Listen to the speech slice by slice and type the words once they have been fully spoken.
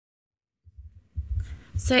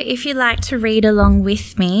So if you'd like to read along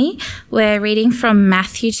with me, we're reading from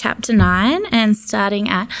Matthew chapter 9 and starting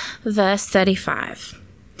at verse 35.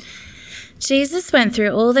 Jesus went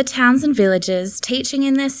through all the towns and villages, teaching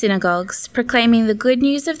in their synagogues, proclaiming the good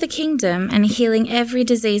news of the kingdom and healing every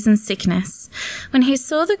disease and sickness. When he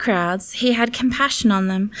saw the crowds, he had compassion on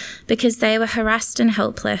them because they were harassed and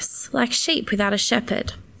helpless, like sheep without a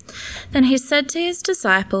shepherd. Then he said to his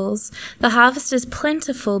disciples, "The harvest is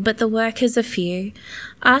plentiful, but the workers are few.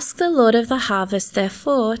 Ask the Lord of the harvest,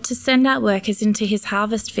 therefore, to send out workers into his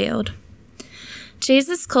harvest field."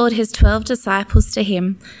 Jesus called his 12 disciples to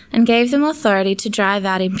him and gave them authority to drive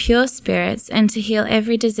out impure spirits and to heal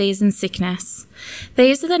every disease and sickness.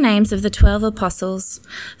 These are the names of the 12 apostles.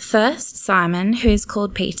 First, Simon, who is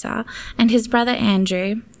called Peter, and his brother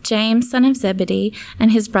Andrew, James, son of Zebedee,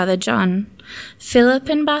 and his brother John, Philip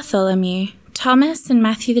and Bartholomew, Thomas and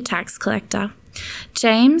Matthew the tax collector,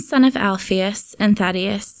 James, son of Alphaeus, and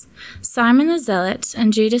Thaddeus, Simon the zealot,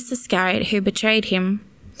 and Judas Iscariot, who betrayed him.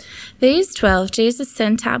 These 12 Jesus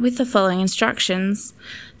sent out with the following instructions: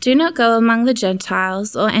 "Do not go among the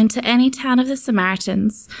Gentiles or enter any town of the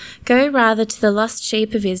Samaritans. Go rather to the lost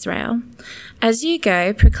sheep of Israel. As you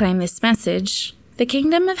go, proclaim this message: the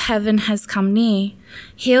kingdom of heaven has come near.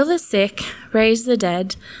 Heal the sick, raise the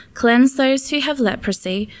dead, cleanse those who have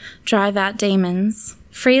leprosy, drive out demons.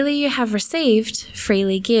 Freely you have received,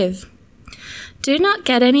 freely give. Do not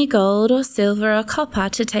get any gold or silver or copper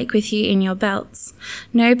to take with you in your belts,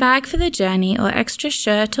 no bag for the journey or extra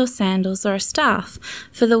shirt or sandals or a staff,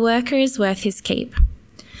 for the worker is worth his keep.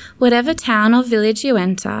 Whatever town or village you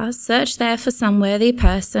enter, search there for some worthy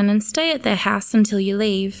person and stay at their house until you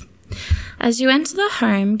leave. As you enter the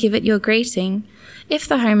home, give it your greeting. If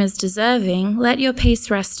the home is deserving, let your peace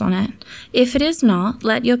rest on it. If it is not,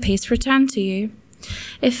 let your peace return to you.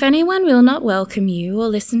 If anyone will not welcome you or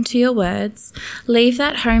listen to your words, leave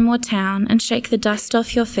that home or town and shake the dust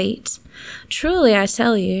off your feet. Truly, I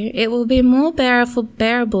tell you, it will be more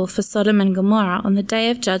bearable for Sodom and Gomorrah on the day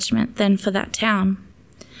of judgment than for that town.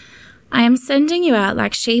 I am sending you out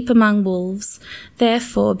like sheep among wolves.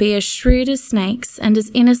 Therefore, be as shrewd as snakes and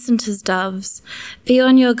as innocent as doves. Be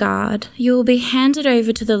on your guard. You will be handed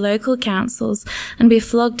over to the local councils and be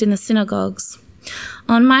flogged in the synagogues.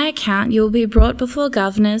 On my account, you will be brought before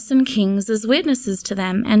governors and kings as witnesses to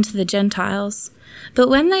them and to the Gentiles. But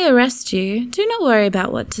when they arrest you, do not worry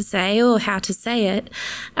about what to say or how to say it.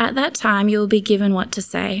 At that time you will be given what to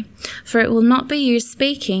say, for it will not be you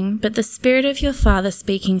speaking, but the Spirit of your Father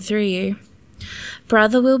speaking through you.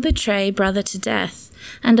 Brother will betray brother to death,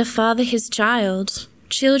 and a father his child.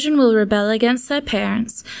 Children will rebel against their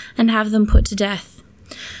parents and have them put to death.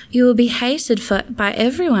 You will be hated by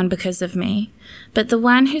everyone because of me, but the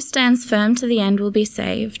one who stands firm to the end will be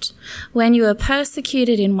saved. When you are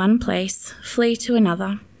persecuted in one place, flee to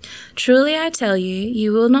another. Truly I tell you,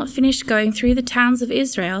 you will not finish going through the towns of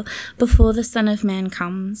Israel before the Son of Man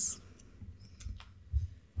comes."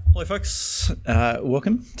 Hello folks,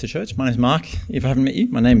 welcome to church. My name's Mark, if I haven't met you.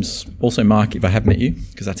 My name's also Mark, if I have met you,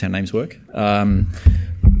 because that's how names work. I'm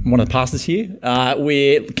one of the pastors here.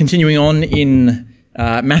 We're continuing on in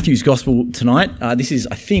Matthew's Gospel tonight. This is,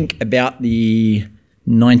 I think, about the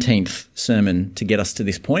 19th sermon to get us to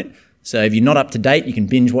this point. So if you're not up to date, you can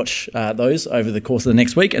binge watch those over the course of the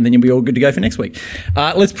next week, and then you'll be all good to go for next week.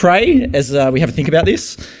 Let's pray as we have a think about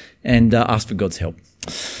this and ask for God's help.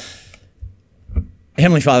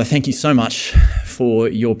 Heavenly Father, thank you so much for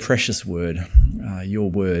your precious word, your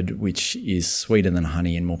word which is sweeter than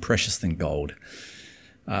honey and more precious than gold.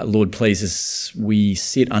 Lord, please, as we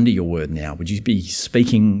sit under your word now, would you be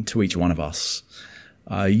speaking to each one of us?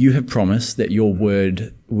 You have promised that your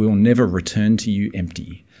word will never return to you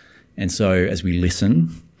empty. And so as we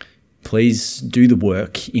listen, please do the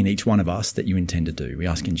work in each one of us that you intend to do. We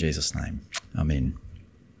ask in Jesus' name. Amen.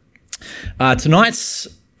 Tonight's,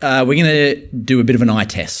 we're going to do a bit of an eye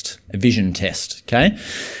test, a vision test, okay?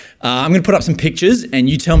 I'm going to put up some pictures and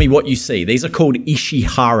you tell me what you see. These are called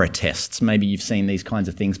Ishihara tests. Maybe you've seen these kinds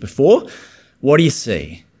of things before. What do you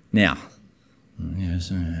see? Now,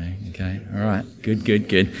 yes, okay, all right,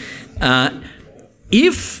 good.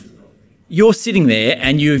 If you're sitting there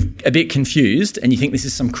and you're a bit confused and you think this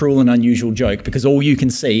is some cruel and unusual joke because all you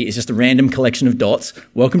can see is just a random collection of dots,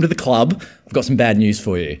 welcome to the club. I've got some bad news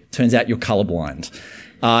for you. Turns out you're colourblind.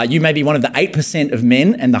 You may be one of the 8% of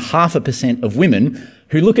men and the 0.5% of women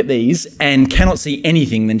who look at these and cannot see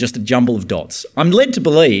anything than just a jumble of dots. I'm led to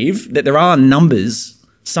believe that there are numbers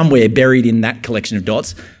somewhere buried in that collection of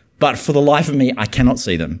dots, but for the life of me, I cannot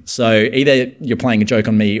see them. So either you're playing a joke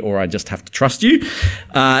on me or I just have to trust you.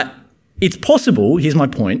 It's possible, here's my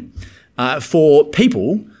point, for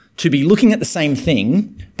people to be looking at the same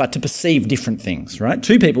thing, but to perceive different things, right?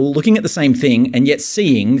 Two people looking at the same thing and yet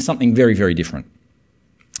seeing something very, very different.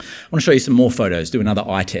 I want to show you some more photos, do another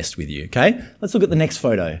eye test with you, okay? Let's look at the next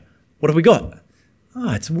photo. What have we got?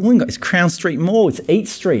 Oh, it's Wollongong, it's Crown Street Mall, it's Eat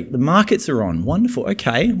Street, the markets are on. Wonderful.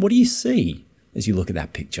 Okay, what do you see as you look at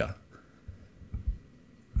that picture?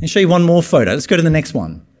 I'll show you one more photo. Let's go to the next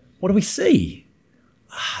one. What do we see?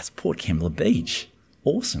 Ah, it's Port Kembla Beach.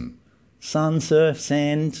 Awesome. Sun, surf,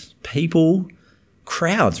 sand, people,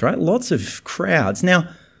 crowds, right? Lots of crowds. Now,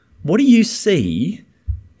 what do you see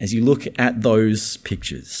as you look at those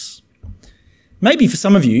pictures? Maybe for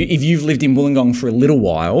some of you, if you've lived in Wollongong for a little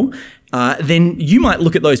while, then you might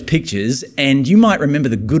look at those pictures and you might remember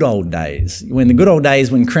the good old days,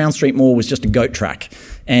 when Crown Street Mall was just a goat track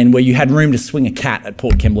and where you had room to swing a cat at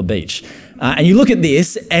Port Kembla Beach. And you look at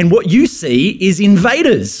this and what you see is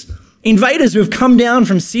invaders who have come down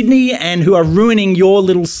from Sydney and who are ruining your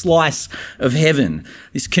little slice of heaven.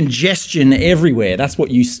 This congestion everywhere, that's what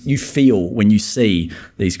you feel when you see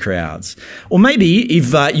these crowds. Or maybe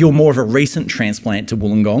if you're more of a recent transplant to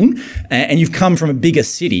Wollongong and you've come from a bigger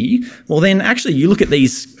city, well then actually you look at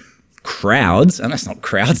these crowds, and that's not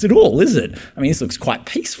crowds at all, is it? I mean, this looks quite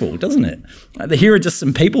peaceful, doesn't it? Here are just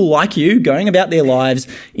some people like you going about their lives,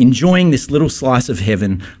 enjoying this little slice of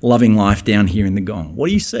heaven, loving life down here in the Gong. What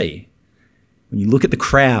do you see when you look at the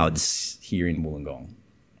crowds here in Wollongong?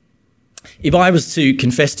 If I was to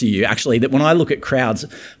confess to you, actually, that when I look at crowds,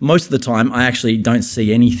 most of the time I actually don't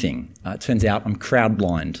see anything. It turns out I'm crowd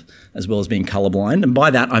blind as well as being colourblind. And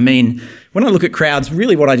by that, I mean, when I look at crowds,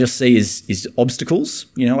 really what I just see is obstacles,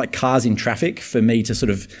 like cars in traffic for me to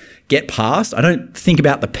sort of get past. I don't think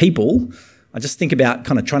about the people. I just think about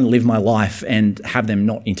kind of trying to live my life and have them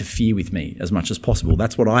not interfere with me as much as possible.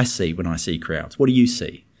 That's what I see when I see crowds. What do you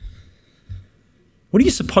see? What are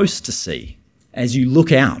you supposed to see as you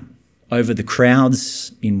look out over the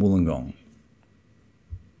crowds in Wollongong?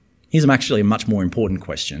 Here's actually a much more important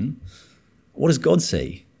question. What does God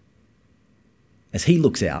see as he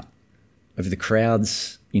looks out over the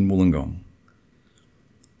crowds in Wollongong?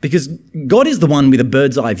 Because God is the one with a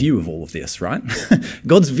bird's eye view of all of this, right?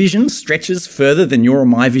 God's vision stretches further than your or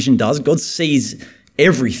my vision does. God sees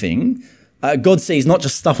everything. God sees not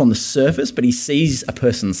just stuff on the surface, but he sees a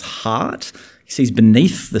person's heart. He sees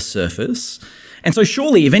beneath the surface. And so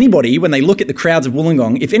surely if anybody, when they look at the crowds of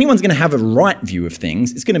Wollongong, if anyone's going to have a right view of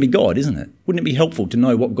things, it's going to be God, isn't it? Wouldn't it be helpful to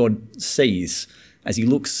know what God sees as he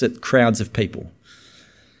looks at crowds of people?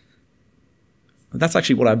 But that's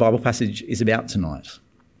actually what our Bible passage is about tonight.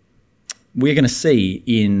 We're going to see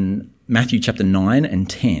in Matthew chapter 9 and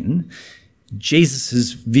 10,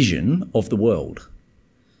 Jesus' vision of the world.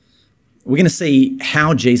 We're going to see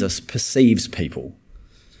how Jesus perceives people.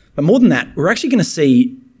 But more than that, we're actually going to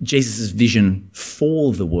see Jesus' vision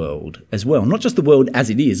for the world as well. Not just the world as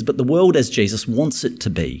it is, but the world as Jesus wants it to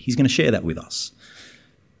be. He's going to share that with us.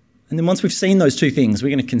 And then once we've seen those two things, we're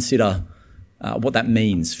going to consider what that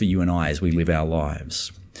means for you and I as we live our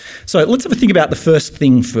lives. So let's have a think about the first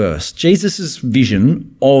thing first, Jesus'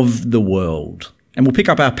 vision of the world. And we'll pick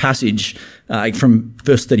up our passage from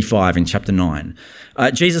verse 35 in chapter 9.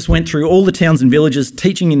 Jesus went through all the towns and villages,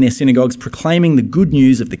 teaching in their synagogues, proclaiming the good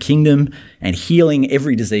news of the kingdom and healing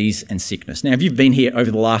every disease and sickness. Now, if you've been here over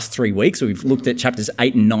the last 3 weeks, or we've looked at chapters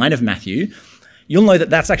 8 and 9 of Matthew, you'll know that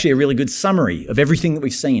that's actually a really good summary of everything that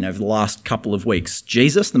we've seen over the last couple of weeks.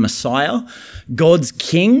 Jesus, the Messiah, God's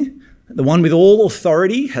King, the one with all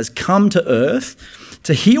authority, has come to earth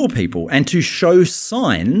to heal people and to show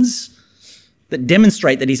signs that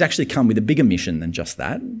demonstrate that he's actually come with a bigger mission than just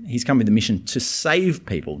that. He's come with a mission to save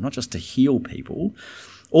people, not just to heal people.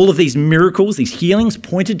 All of these miracles, these healings,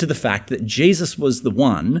 pointed to the fact that Jesus was the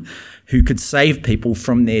one who could save people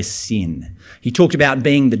from their sin. He talked about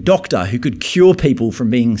being the doctor who could cure people from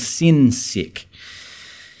being sin sick.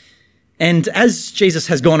 And as Jesus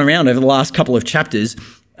has gone around over the last couple of chapters,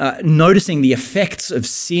 noticing the effects of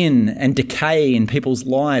sin and decay in people's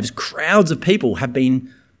lives, crowds of people have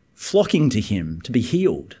been flocking to him to be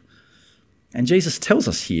healed. And Jesus tells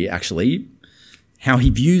us here, actually, how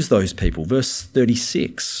he views those people. Verse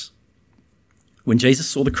 36, when Jesus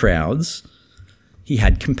saw the crowds, he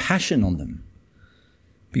had compassion on them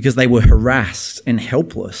because they were harassed and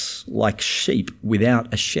helpless like sheep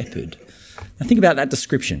without a shepherd. Now think about that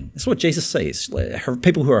description. That's what Jesus says.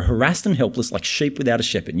 People who are harassed and helpless like sheep without a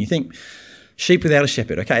shepherd. And you think, sheep without a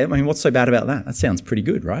shepherd. Okay, I mean, what's so bad about that? That sounds pretty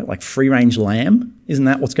good, right? Like free-range lamb. Isn't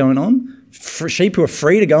that what's going on? Sheep who are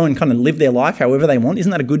free to go and kind of live their life however they want.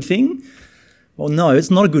 Isn't that a good thing? Well, no,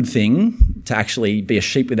 it's not a good thing to actually be a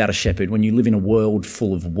sheep without a shepherd when you live in a world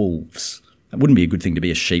full of wolves. That wouldn't be a good thing to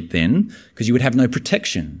be a sheep then, because you would have no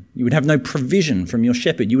protection. You would have no provision from your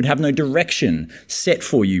shepherd. You would have no direction set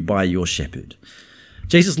for you by your shepherd.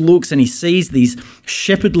 Jesus looks and he sees these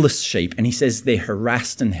shepherdless sheep and he says they're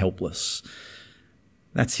harassed and helpless.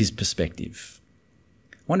 That's his perspective.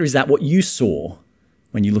 I wonder, is that what you saw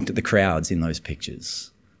when you looked at the crowds in those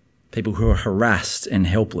pictures? People who are harassed and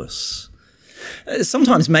helpless.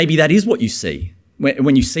 Sometimes maybe that is what you see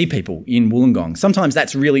when you see people in Wollongong. Sometimes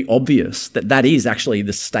that's really obvious that is actually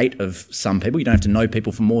the state of some people. You don't have to know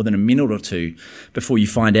people for more than a minute or two before you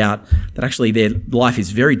find out that actually their life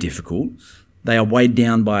is very difficult. They are weighed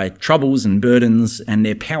down by troubles and burdens and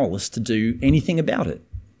they're powerless to do anything about it.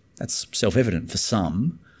 That's self-evident for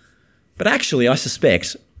some. But actually, I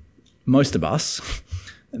suspect most of us,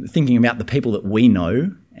 thinking about the people that we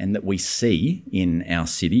know and that we see in our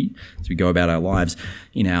city as we go about our lives,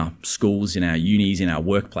 in our schools, in our unis, in our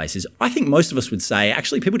workplaces, I think most of us would say,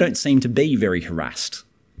 actually, people don't seem to be very harassed.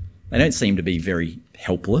 They don't seem to be very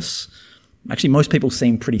helpless. Actually, most people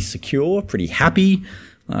seem pretty secure, pretty happy,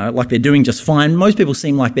 like they're doing just fine. Most people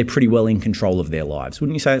seem like they're pretty well in control of their lives.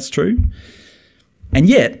 Wouldn't you say that's true? And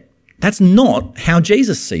yet, that's not how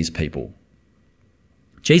Jesus sees people.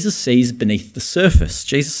 Jesus sees beneath the surface.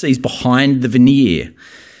 Jesus sees behind the veneer.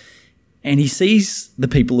 And he sees the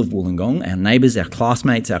people of Wollongong, our neighbours, our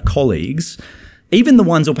classmates, our colleagues, even the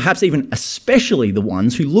ones, or perhaps even especially the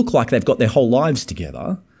ones who look like they've got their whole lives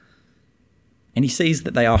together. And he sees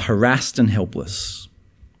that they are harassed and helpless.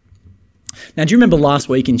 Now, do you remember last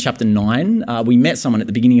week in chapter 9, we met someone at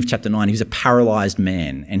the beginning of chapter 9 who's a paralysed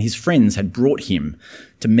man, and his friends had brought him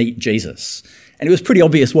to meet Jesus. And it was pretty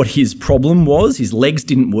obvious what his problem was. His legs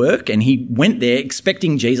didn't work, and he went there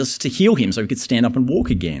expecting Jesus to heal him so he could stand up and walk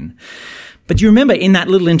again. But do you remember in that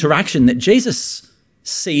little interaction that Jesus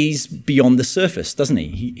sees beyond the surface, doesn't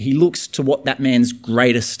he? He looks to what that man's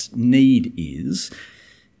greatest need is,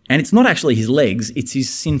 and it's not actually his legs, it's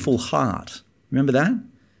his sinful heart. Remember that?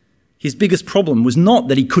 His biggest problem was not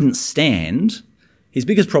that he couldn't stand. His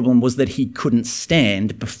biggest problem was that he couldn't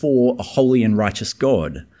stand before a holy and righteous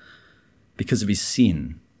God because of his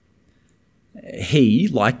sin. He,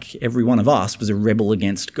 like every one of us, was a rebel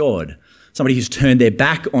against God, somebody who's turned their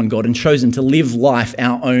back on God and chosen to live life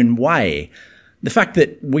our own way. The fact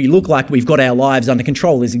that we look like we've got our lives under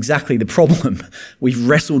control is exactly the problem. We've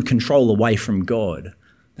wrestled control away from God.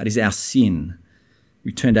 That is our sin.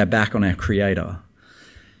 We've turned our back on our Creator.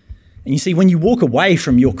 And you see, when you walk away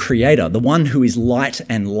from your Creator, the one who is light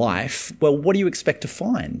and life, well, what do you expect to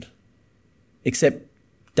find? Except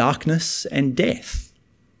darkness and death.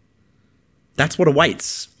 That's what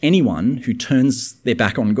awaits anyone who turns their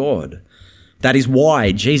back on God. That is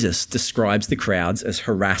why Jesus describes the crowds as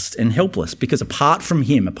harassed and helpless, because apart from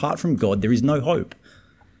him, apart from God, there is no hope.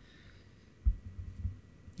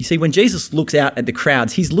 You see, when Jesus looks out at the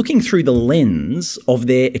crowds, he's looking through the lens of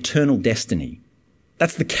their eternal destiny.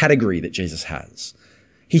 That's the category that Jesus has.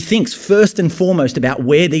 He thinks first and foremost about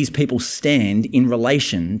where these people stand in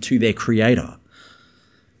relation to their Creator.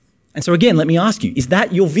 And so again, let me ask you, is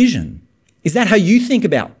that your vision? Is that how you think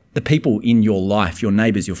about the people in your life, your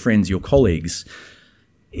neighbours, your friends, your colleagues?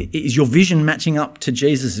 Is your vision matching up to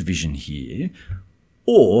Jesus' vision here?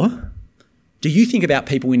 Or do you think about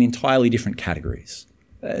people in entirely different categories?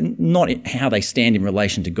 Not how they stand in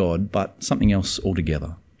relation to God, but something else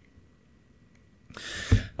altogether.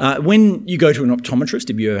 When you go to an optometrist,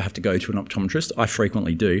 if you ever have to go to an optometrist, I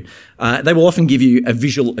frequently do, they will often give you a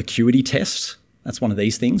visual acuity test. That's one of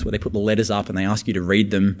these things where they put the letters up and they ask you to read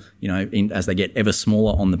them, as they get ever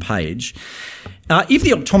smaller on the page. If the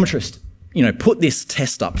optometrist, put this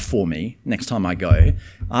test up for me next time I go,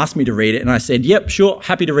 asked me to read it, and I said, yep, sure,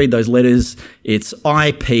 happy to read those letters. It's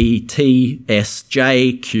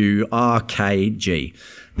IPTSJQRKG.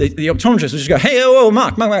 The optometrist would just go, hey,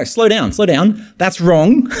 Mark, slow down. That's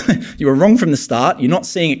wrong. You were wrong from the start. You're not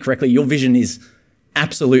seeing it correctly. Your vision is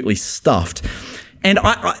absolutely stuffed. And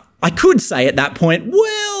I could say at that point,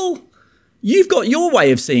 well, you've got your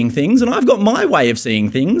way of seeing things and I've got my way of seeing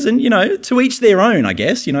things, and, to each their own, I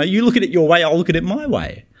guess. You look at it your way, I'll look at it my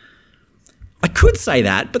way. I could say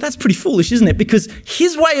that, but that's pretty foolish, isn't it? Because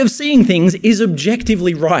his way of seeing things is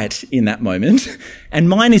objectively right in that moment, and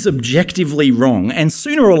mine is objectively wrong. And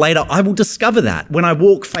sooner or later, I will discover that when I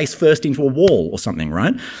walk face first into a wall or something,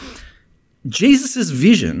 right? Jesus'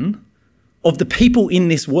 vision of the people in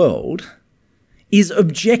this world is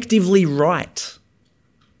objectively right.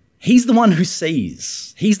 He's the one who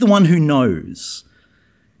sees. He's the one who knows.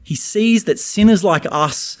 He sees that sinners like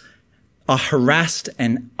us are harassed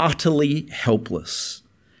and utterly helpless.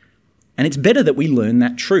 And it's better that we learn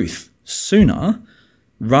that truth sooner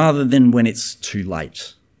rather than when it's too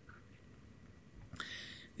late.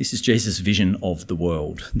 This is Jesus' vision of the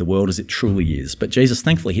world as it truly is. But Jesus,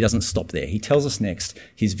 thankfully, he doesn't stop there. He tells us next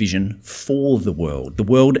his vision for the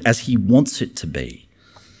world as he wants it to be.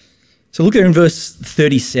 So look there in verse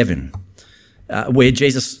 37, where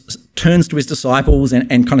Jesus turns to his disciples and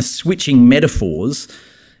kind of switching metaphors,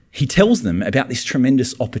 he tells them about this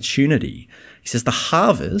tremendous opportunity. He says, the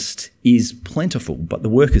harvest is plentiful, but the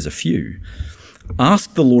workers are few.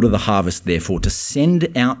 Ask the Lord of the harvest, therefore, to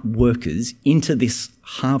send out workers into this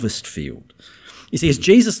harvest field. You see, as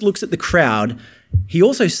Jesus looks at the crowd, he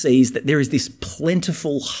also sees that there is this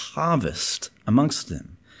plentiful harvest amongst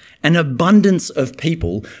them, an abundance of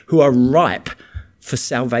people who are ripe for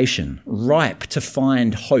salvation, ripe to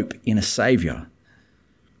find hope in a saviour.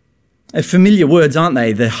 Familiar words, aren't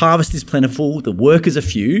they? The harvest is plentiful, the workers are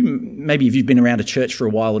few. Maybe if you've been around a church for a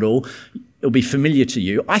while at all, it'll be familiar to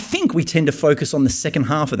you. I think we tend to focus on the second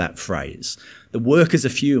half of that phrase. The workers are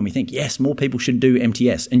few, and we think, yes, more people should do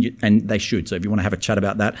MTS, and they should. So if you want to have a chat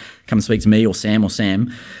about that, come and speak to me or Sam.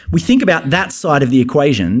 We think about that side of the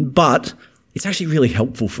equation, but it's actually really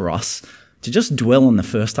helpful for us to just dwell on the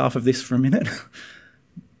first half of this for a minute.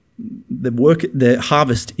 The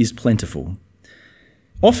harvest is plentiful.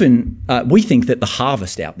 Often we think that the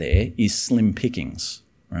harvest out there is slim pickings,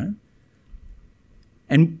 right?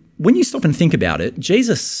 And when you stop and think about it,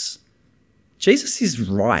 Jesus is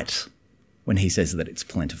right when he says that it's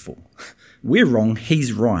plentiful. We're wrong,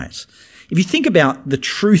 he's right. If you think about the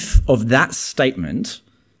truth of that statement,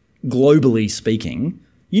 globally speaking,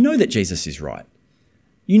 you know that Jesus is right.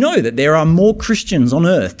 You know that there are more Christians on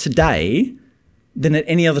earth today than at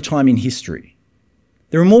any other time in history.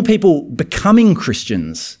 There are more people becoming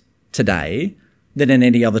Christians today than at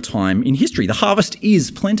any other time in history. The harvest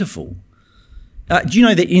is plentiful. Do you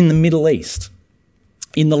know that in the Middle East,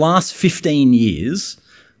 in the last 15 years,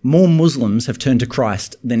 more Muslims have turned to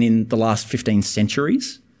Christ than in the last 15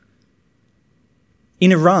 centuries?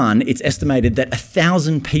 In Iran, it's estimated that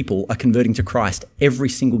 1,000 people are converting to Christ every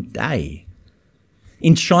single day.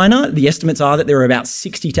 In China, the estimates are that there are about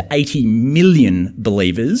 60 to 80 million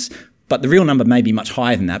believers, but the real number may be much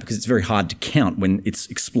higher than that because it's very hard to count when it's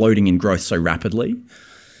exploding in growth so rapidly.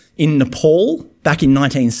 In Nepal, back in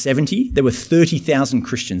 1970, there were 30,000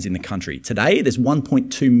 Christians in the country. Today, there's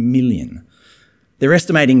 1.2 million. They're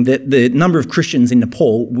estimating that the number of Christians in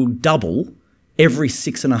Nepal will double every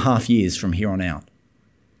 6.5 years from here on out.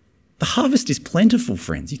 The harvest is plentiful,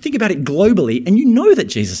 friends. You think about it globally and you know that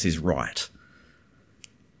Jesus is right.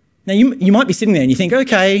 Now, you might be sitting there and you think,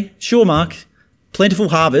 okay, sure, Mark, plentiful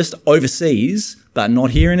harvest overseas, but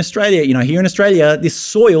not here in Australia. You know, here in Australia, this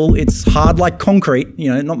soil, it's hard like concrete,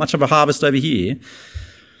 not much of a harvest over here.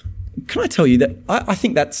 Can I tell you that I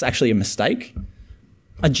think that's actually a mistake?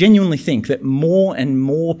 I genuinely think that more and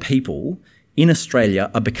more people in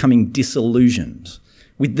Australia are becoming disillusioned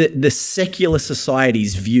with the secular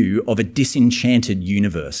society's view of a disenchanted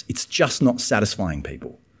universe. It's just not satisfying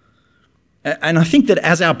people. And I think that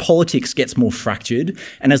as our politics gets more fractured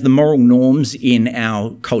and as the moral norms in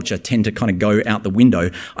our culture tend to kind of go out the window,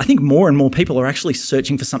 I think more and more people are actually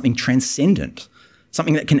searching for something transcendent,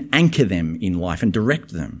 something that can anchor them in life and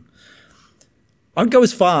direct them. I'd go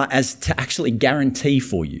as far as to actually guarantee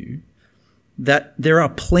for you that there are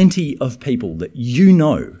plenty of people that you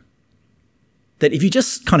know that if you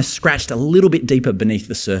just kind of scratched a little bit deeper beneath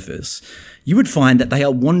the surface, you would find that they are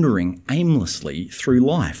wandering aimlessly through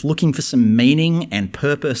life, looking for some meaning and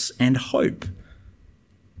purpose and hope.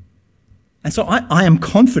 And so I am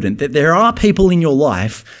confident that there are people in your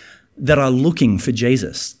life that are looking for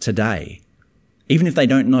Jesus today, even if they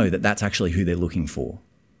don't know that that's actually who they're looking for.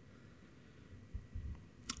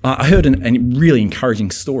 I heard a really encouraging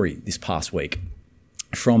story this past week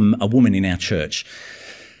from a woman in our church.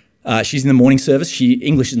 She's in the morning service.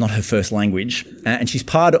 English is not her first language, and she's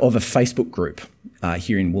part of a Facebook group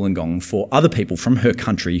here in Wollongong for other people from her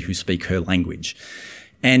country who speak her language.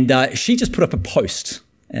 And she just put up a post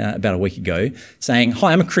about a week ago saying,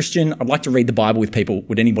 "Hi, I'm a Christian. I'd like to read the Bible with people.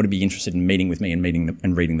 Would anybody be interested in meeting with me and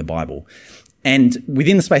reading the Bible?" And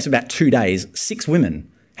within the space of about 2 days, 6 women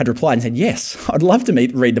had replied and said, "Yes, I'd love to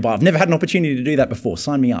read the Bible. I've never had an opportunity to do that before.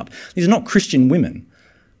 Sign me up." These are not Christian women.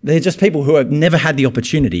 They're just people who have never had the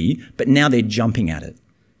opportunity, but now they're jumping at it.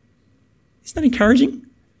 Isn't that encouraging?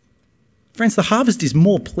 Friends, the harvest is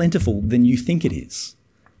more plentiful than you think it is.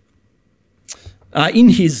 In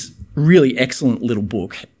his really excellent little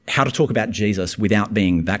book, How to Talk About Jesus Without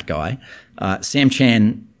Being That Guy, Sam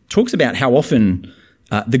Chan talks about how often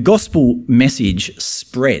the gospel message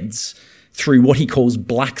spreads through what he calls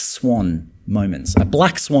black swan moments. A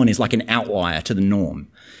black swan is like an outlier to the norm.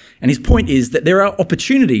 And his point is that there are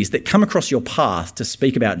opportunities that come across your path to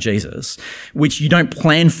speak about Jesus, which you don't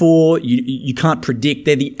plan for, you can't predict.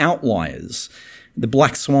 They're the outliers, the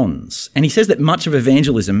black swans. And he says that much of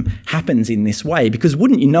evangelism happens in this way because,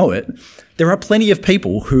 wouldn't you know it, there are plenty of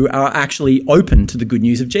people who are actually open to the good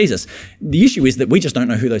news of Jesus. The issue is that we just don't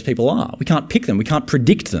know who those people are. We can't pick them. We can't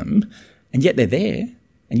predict them. And yet they're there.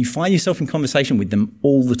 And you find yourself in conversation with them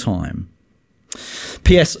all the time.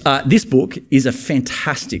 P.S. This book is a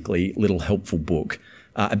fantastically little helpful book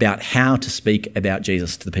about how to speak about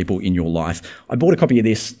Jesus to the people in your life. I bought a copy of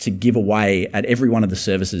this to give away at every one of the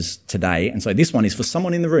services today. And so this one is for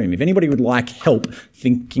someone in the room. If anybody would like help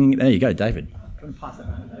thinking... There you go, David. Go and pass that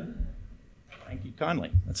on, David. Thank you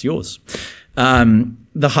kindly. That's yours.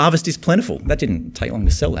 The harvest is plentiful. That didn't take long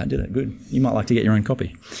to sell that, did it? Good. You might like to get your own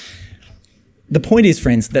copy. The point is,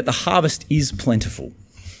 friends, that the harvest is plentiful.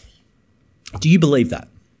 Do you believe that?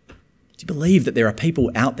 Do you believe that there are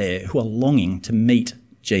people out there who are longing to meet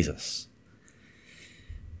Jesus?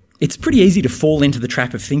 It's pretty easy to fall into the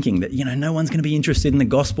trap of thinking that, no one's going to be interested in the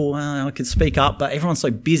gospel. I could speak up, but everyone's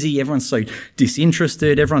so busy, everyone's so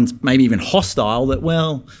disinterested, everyone's maybe even hostile that,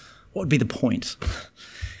 what would be the point?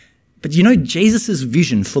 But Jesus'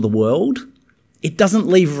 vision for the world, it doesn't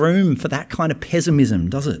leave room for that kind of pessimism,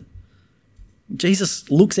 does it? Jesus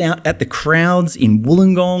looks out at the crowds in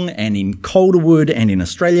Wollongong and in Calderwood and in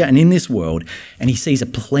Australia and in this world, and he sees a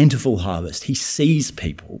plentiful harvest. He sees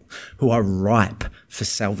people who are ripe for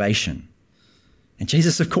salvation. And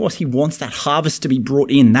Jesus, of course, he wants that harvest to be brought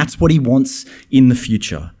in. That's what he wants in the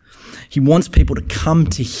future. He wants people to come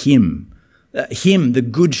to him, the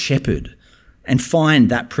good shepherd, and find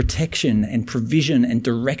that protection and provision and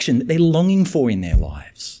direction that they're longing for in their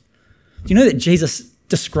lives. Do you know that Jesus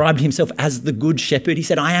described himself as the good shepherd? He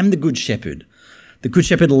said, I am the good shepherd. The good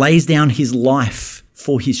shepherd lays down his life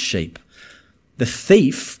for his sheep. The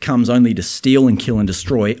thief comes only to steal and kill and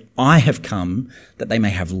destroy. I have come that they may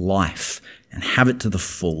have life and have it to the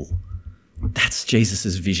full. That's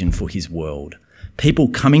Jesus' vision for his world. People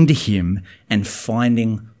coming to him and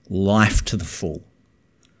finding life to the full.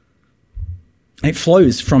 And it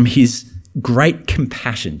flows from his great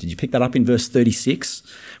compassion. Did you pick that up in verse 36?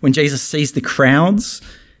 When Jesus sees the crowds,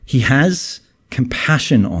 he has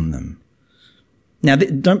compassion on them. Now,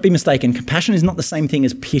 don't be mistaken. Compassion is not the same thing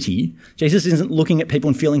as pity. Jesus isn't looking at people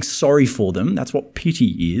and feeling sorry for them. That's what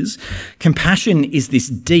pity is. Compassion is this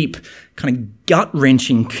deep, kind of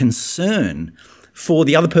gut-wrenching concern for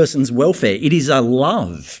the other person's welfare. It is a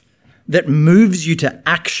love that moves you to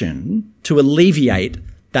action to alleviate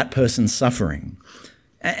that person's suffering.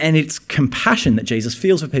 And it's compassion that Jesus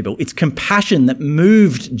feels for people. It's compassion that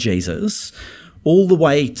moved Jesus all the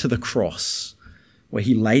way to the cross, where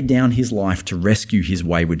he laid down his life to rescue his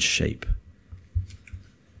wayward sheep.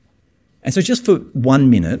 And so just for 1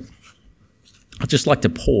 minute, I'd just like to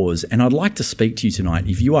pause, and I'd like to speak to you tonight.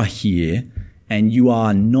 If you are here and you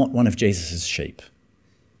are not one of Jesus' sheep,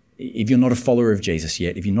 if you're not a follower of Jesus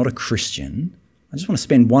yet, if you're not a Christian, I just want to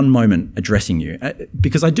spend 1 moment addressing you,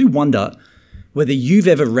 because I do wonder whether you've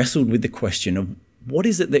ever wrestled with the question of what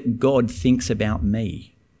is it that God thinks about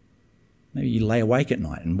me? Maybe you lay awake at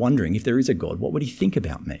night and wondering if there is a God, what would he think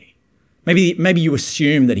about me? Maybe you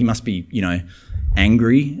assume that he must be,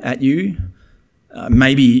 angry at you.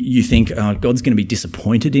 Maybe you think, God's going to be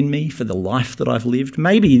disappointed in me for the life that I've lived.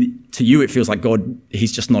 Maybe to you it feels like God,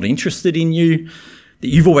 he's just not interested in you. That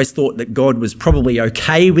you've always thought that God was probably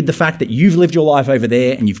okay with the fact that you've lived your life over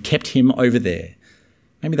there and you've kept him over there.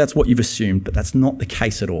 Maybe that's what you've assumed, but that's not the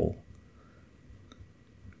case at all.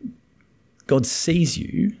 God sees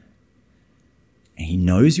you and he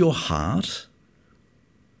knows your heart.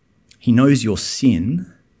 He knows your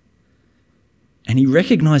sin. And he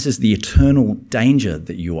recognizes the eternal danger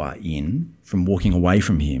that you are in from walking away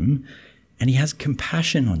from him. And he has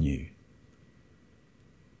compassion on you.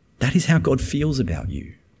 That is how God feels about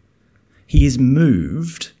you. He is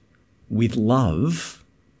moved with love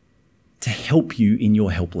to help you in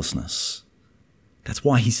your helplessness. That's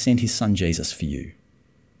why he sent his son Jesus for you.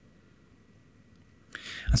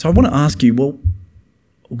 And so I want to ask you, well,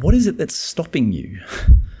 what is it that's stopping you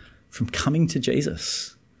from coming to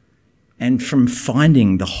Jesus and from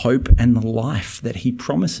finding the hope and the life that he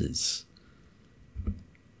promises?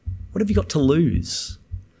 What have you got to lose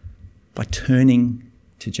by turning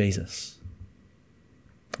to Jesus?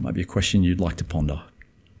 That might be a question you'd like to ponder.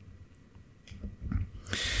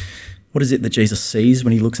 What is it that Jesus sees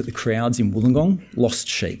when he looks at the crowds in Wollongong? Lost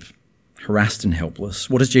sheep, harassed and helpless.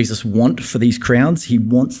 What does Jesus want for these crowds? He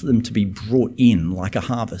wants them to be brought in like a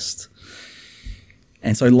harvest.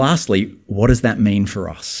 And so lastly, what does that mean for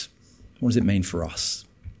us? What does it mean for us?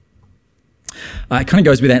 It kind of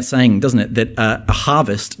goes without saying, doesn't it, that a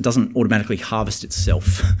harvest doesn't automatically harvest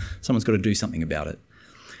itself. Someone's got to do something about it.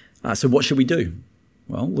 So what should we do?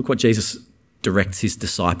 Well, look what Jesus directs his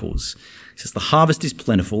disciples. He says, the harvest is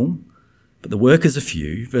plentiful, but the workers are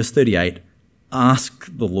few. Verse 38, ask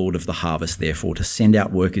the Lord of the harvest, therefore, to send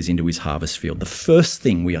out workers into his harvest field. The first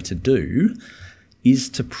thing we are to do is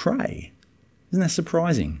to pray. Isn't that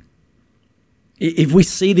surprising? If we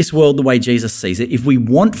see this world the way Jesus sees it, if we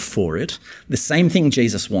want for it the same thing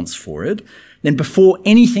Jesus wants for it, then before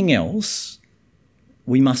anything else,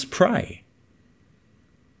 we must pray.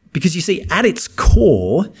 Because you see, at its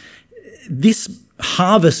core, this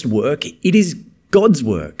harvest work, it is God's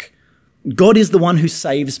work. God is the one who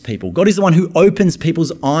saves people. God is the one who opens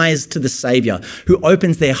people's eyes to the Saviour, who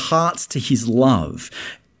opens their hearts to his love.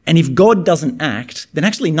 And if God doesn't act, then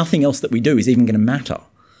actually nothing else that we do is even going to matter.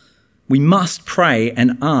 We must pray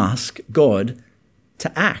and ask God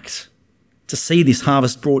to act, to see this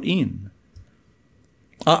harvest brought in.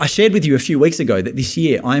 I shared with you a few weeks ago that this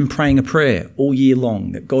year I am praying a prayer all year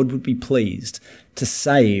long that God would be pleased to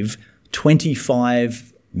save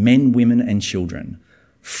 25 men, women and children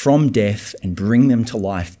from death and bring them to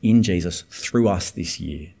life in Jesus through us this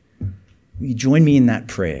year. Will you join me in that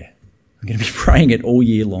prayer? I'm going to be praying it all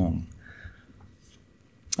year long.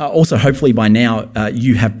 Also, hopefully by now,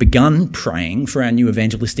 you have begun praying for our new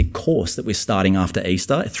evangelistic course that we're starting after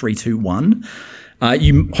Easter, 321.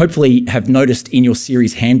 You hopefully have noticed in your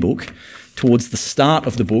series handbook, towards the start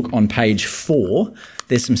of the book on page 4,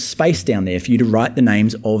 there's some space down there for you to write the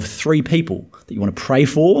names of 3 people that you want to pray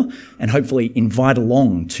for and hopefully invite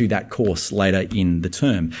along to that course later in the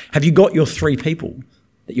term. Have you got your 3 people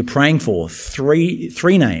that you're praying for? Three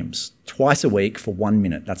names, twice a week for 1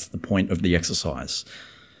 minute. That's the point of the exercise.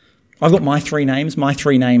 I've got my 3 names. My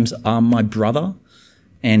 3 names are my brother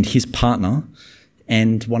and his partner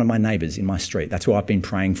and one of my neighbours in my street. That's who I've been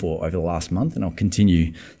praying for over the last month, and I'll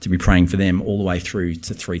continue to be praying for them all the way through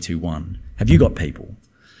to 321. Have you got people?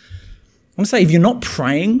 I want to say, if you're not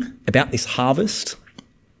praying about this harvest,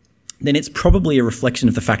 then it's probably a reflection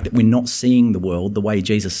of the fact that we're not seeing the world the way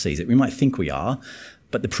Jesus sees it. We might think we are,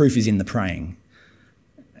 but the proof is in the praying.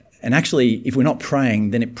 And actually, if we're not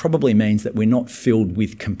praying, then it probably means that we're not filled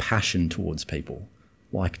with compassion towards people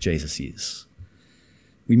like Jesus is.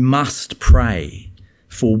 We must pray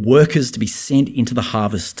for workers to be sent into the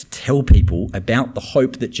harvest to tell people about the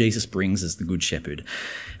hope that Jesus brings as the Good Shepherd.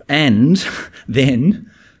 And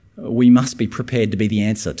then we must be prepared to be the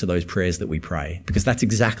answer to those prayers that we pray, because that's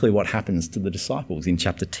exactly what happens to the disciples in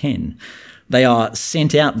chapter 10. They are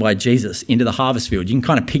sent out by Jesus into the harvest field. You can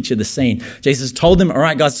kind of picture the scene. Jesus told them, all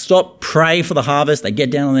right, guys, stop, pray for the harvest. They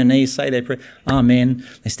get down on their knees, say their prayer. Amen.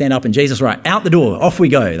 They stand up and Jesus, right, out the door, off we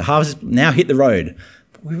go. The harvest now hit the road.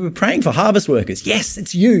 We were praying for harvest workers. Yes,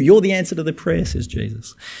 it's you. You're the answer to the prayer, says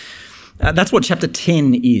Jesus. That's what chapter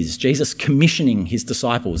 10 is, Jesus commissioning his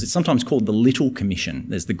disciples. It's sometimes called the Little Commission.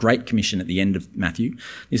 There's the Great Commission at the end of Matthew.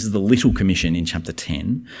 This is the Little Commission in chapter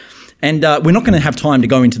 10. And we're not going to have time to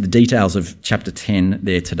go into the details of chapter 10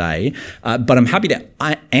 there today, but I'm happy to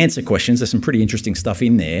answer questions. There's some pretty interesting stuff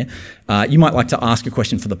in there. You might like to ask a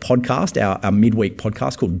question for the podcast, our midweek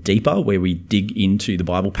podcast called Deeper, where we dig into the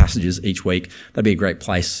Bible passages each week. That'd be a great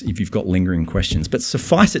place if you've got lingering questions. But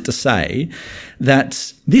suffice it to say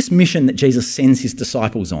that this mission that Jesus sends his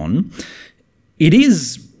disciples on, it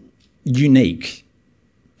is unique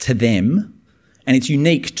to them. And it's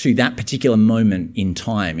unique to that particular moment in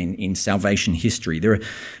time in salvation history. There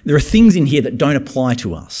are things in here that don't apply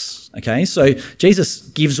to us. Okay, so Jesus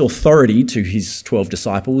gives authority to his 12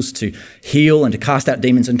 disciples to heal and to cast out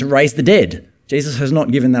demons and to raise the dead. Jesus has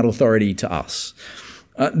not given that authority to us.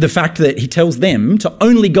 The fact that he tells them to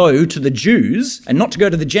only go to the Jews and not to go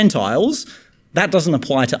to the Gentiles, that doesn't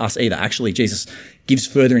apply to us either. Actually, Jesus gives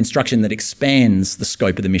further instruction that expands the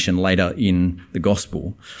scope of the mission later in the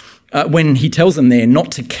gospel. When he tells them there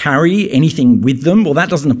not to carry anything with them, well, that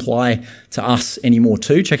doesn't apply to us anymore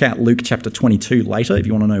too. Check out Luke chapter 22 later if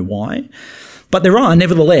you want to know why. But there are,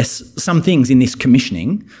 nevertheless, some things in this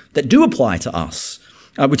commissioning that do apply to us,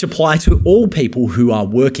 which apply to all people who are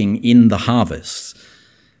working in the harvest.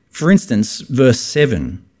 For instance, verse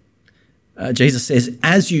 7, Jesus says,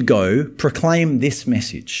 as you go, proclaim this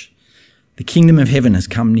message. The kingdom of heaven has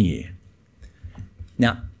come near.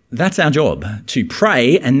 Now, that's our job, to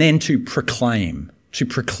pray and then to proclaim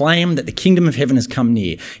that the kingdom of heaven has come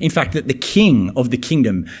near. In fact, that the king of the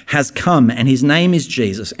kingdom has come and his name is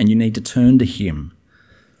Jesus and you need to turn to him.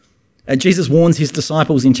 Jesus warns his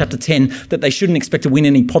disciples in chapter 10 that they shouldn't expect to win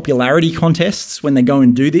any popularity contests when they go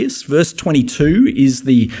and do this. Verse 22 is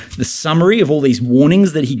the summary of all these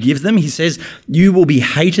warnings that he gives them. He says, you will be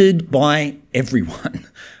hated by everyone.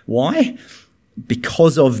 Why?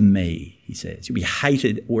 Because of me, he says. You'll be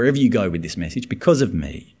hated wherever you go with this message because of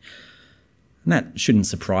me. And that shouldn't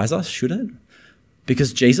surprise us, should it?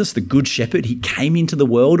 Because Jesus, the Good Shepherd, he came into the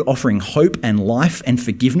world offering hope and life and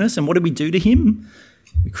forgiveness. And what did we do to him?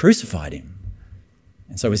 We crucified him.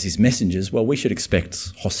 And so as his messengers, well, we should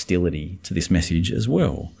expect hostility to this message as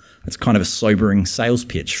well. It's kind of a sobering sales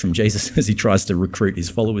pitch from Jesus as he tries to recruit his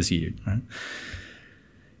followers here. Right?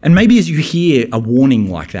 And maybe as you hear a warning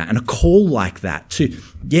like that and a call like that to,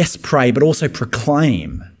 yes, pray, but also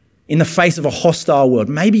proclaim in the face of a hostile world,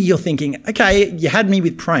 maybe you're thinking, okay, you had me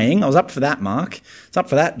with praying. I was up for that, Mark. It's up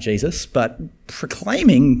for that, Jesus. But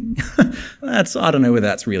proclaiming, I don't know whether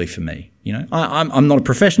that's really for me. You know, I'm not a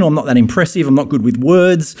professional. I'm not that impressive. I'm not good with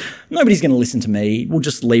words. Nobody's going to listen to me. We'll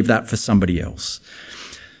just leave that for somebody else.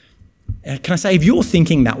 Can I say, if you're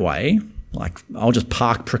thinking that way, like I'll just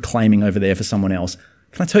park proclaiming over there for someone else,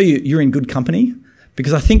 can I tell you, you're in good company?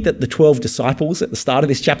 Because I think that the 12 disciples at the start of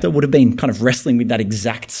this chapter would have been kind of wrestling with that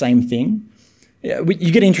exact same thing.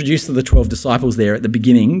 You get introduced to the 12 disciples there at the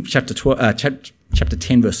beginning, chapter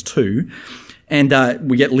 10, verse 2, and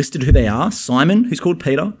we get listed who they are. Simon, who's called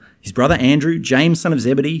Peter, his brother Andrew, James, son of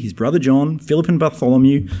Zebedee, his brother John, Philip and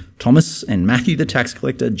Bartholomew, Thomas and Matthew the tax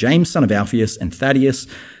collector, James, son of Alphaeus and Thaddeus,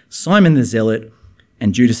 Simon the zealot,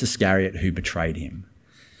 and Judas Iscariot, who betrayed him.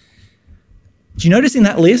 Do you notice in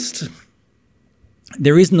that list,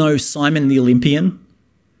 there is no Simon the Olympian.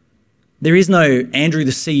 There is no Andrew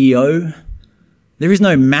the CEO. There is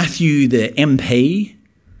no Matthew the MP.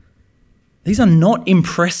 These are not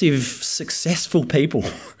impressive, successful people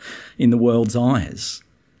in the world's eyes.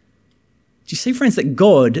 Do you see, friends, that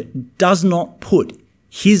God does not put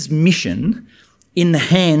his mission in the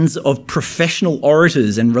hands of professional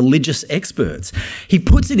orators and religious experts. He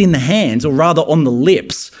puts it in the hands, or rather on the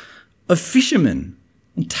lips, of fishermen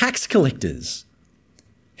and tax collectors.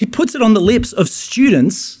 He puts it on the lips of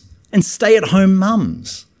students and stay-at-home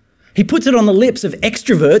mums. He puts it on the lips of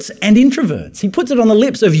extroverts and introverts. He puts it on the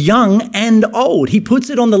lips of young and old. He puts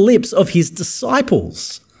it on the lips of his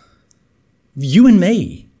disciples, you and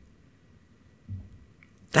me.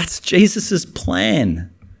 That's Jesus'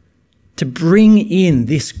 plan, to bring in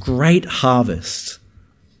this great harvest.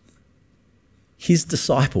 His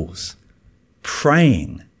disciples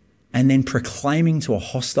praying and then proclaiming to a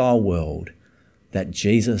hostile world that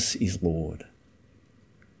Jesus is Lord.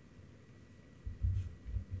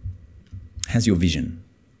 How's your vision?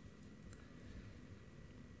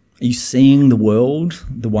 Are you seeing the world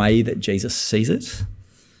the way that Jesus sees it?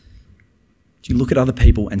 Do you look at other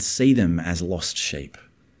people and see them as lost sheep,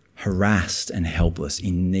 harassed and helpless,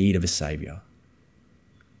 in need of a saviour?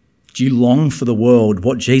 Do you long for the world,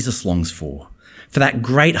 what Jesus longs for that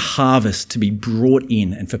great harvest to be brought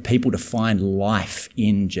in and for people to find life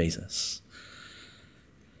in Jesus?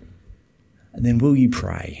 And then will you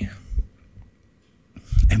pray?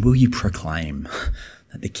 And will you proclaim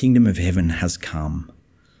that the kingdom of heaven has come?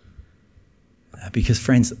 Because,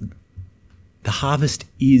 friends, the harvest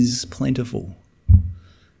is plentiful.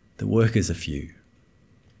 The workers are few.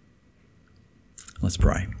 Let's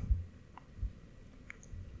pray.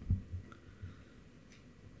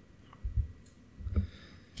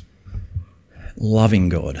 Loving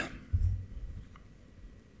God,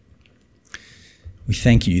 we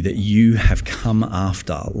thank you that you have come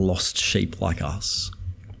after lost sheep like us,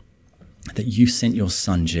 that you sent your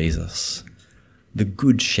son Jesus, the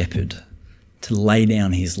good shepherd, to lay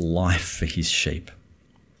down his life for his sheep.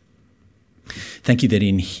 Thank you that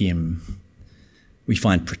in him we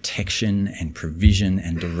find protection and provision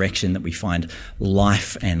and direction, that we find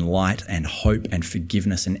life and light and hope and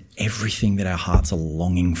forgiveness and everything that our hearts are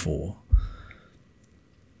longing for.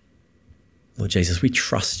 Lord Jesus, we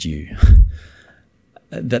trust you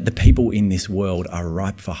that the people in this world are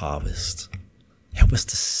ripe for harvest. Help us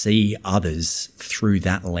to see others through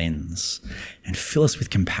that lens and fill us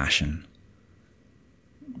with compassion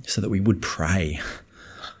so that we would pray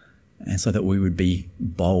and so that we would be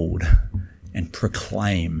bold and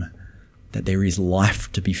proclaim that there is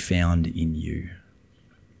life to be found in you.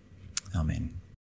 Amen.